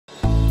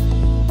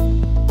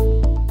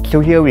So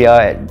here we are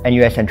at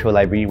NUS Central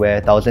Library, where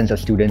thousands of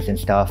students and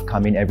staff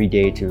come in every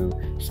day to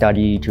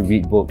study, to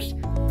read books.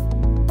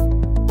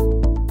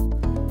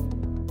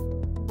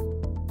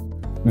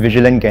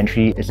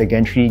 VigilantGantry is a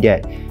gantry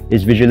that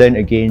is vigilant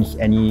against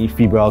any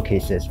febrile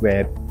cases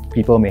where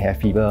people may have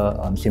fever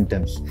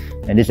symptoms.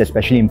 And this is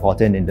especially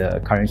important in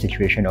the current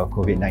situation of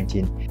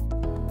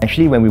COVID-19.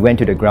 Actually, when we went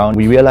to the ground,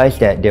 we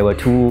realized that there were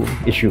two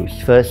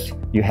issues. First,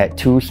 you had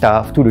 2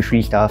 to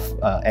 3 staff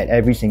at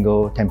every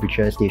single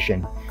temperature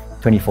station,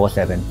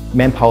 24/7.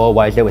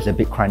 Manpower-wise, there was a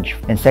big crunch.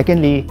 And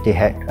secondly, they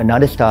had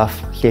another staff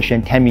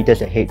stationed 10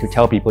 meters ahead to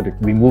tell people to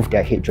remove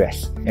their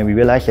headdress. And we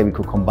realized that we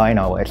could combine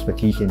our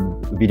expertise in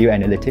video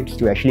analytics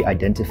to actually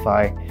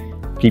identify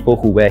people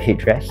who wear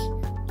headdress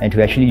and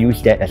to actually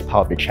use that as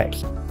part of the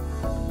checks.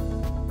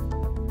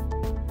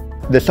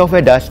 The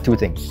software does 2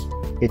 things.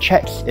 It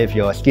checks if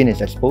your skin is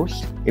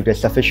exposed, if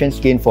there's sufficient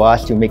skin for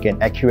us to make an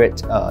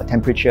accurate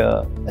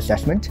temperature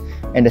assessment.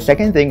 And the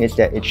second thing is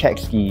that it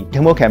checks the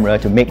thermal camera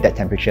to make that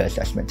temperature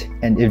assessment.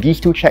 And if these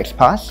 2 checks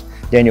pass,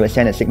 then it will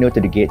send a signal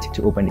to the gate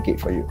to open the gate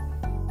for you.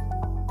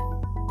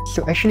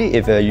 So actually,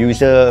 if a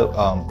user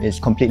is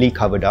completely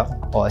covered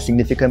up or a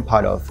significant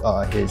part of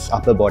his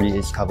upper body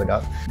is covered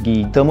up,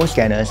 the thermal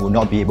scanners will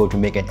not be able to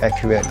make an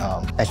accurate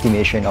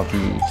estimation of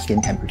the skin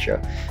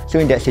temperature. So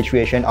in that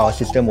situation, our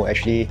system will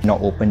actually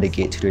not open the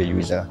gate to the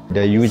user.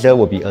 The user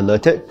will be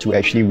alerted to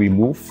actually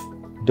remove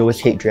those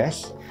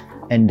headdress,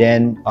 and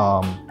then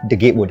the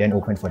gate will then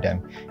open for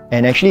them.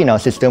 And actually in our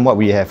system, what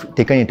we have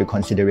taken into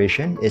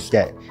consideration is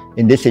that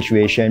in this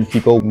situation,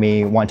 people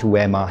may want to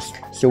wear masks.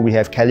 So we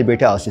have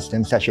calibrated our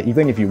system such that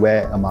even if you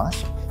wear a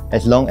mask,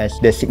 as long as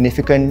there's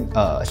significant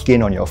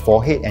skin on your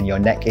forehead and your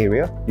neck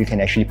area, you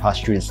can actually pass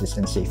through the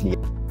system safely.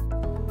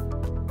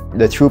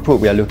 The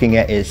throughput we are looking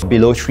at is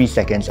below 3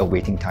 seconds of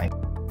waiting time.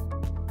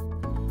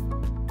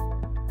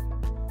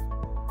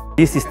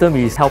 This system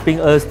is helping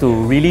us to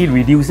really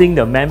reducing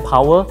the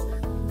manpower.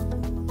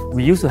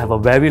 We used to have a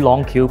very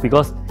long queue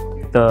because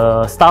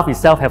the staff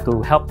itself have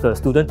to help the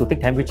student to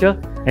take temperature,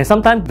 and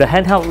sometimes the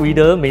handheld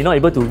reader may not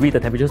able to read the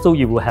temperature, so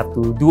you will have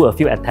to do a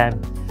few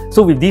attempts.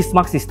 So with this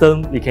smart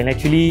system, we can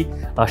actually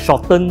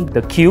shorten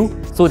the queue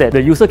so that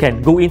the user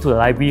can go into the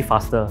library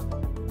faster.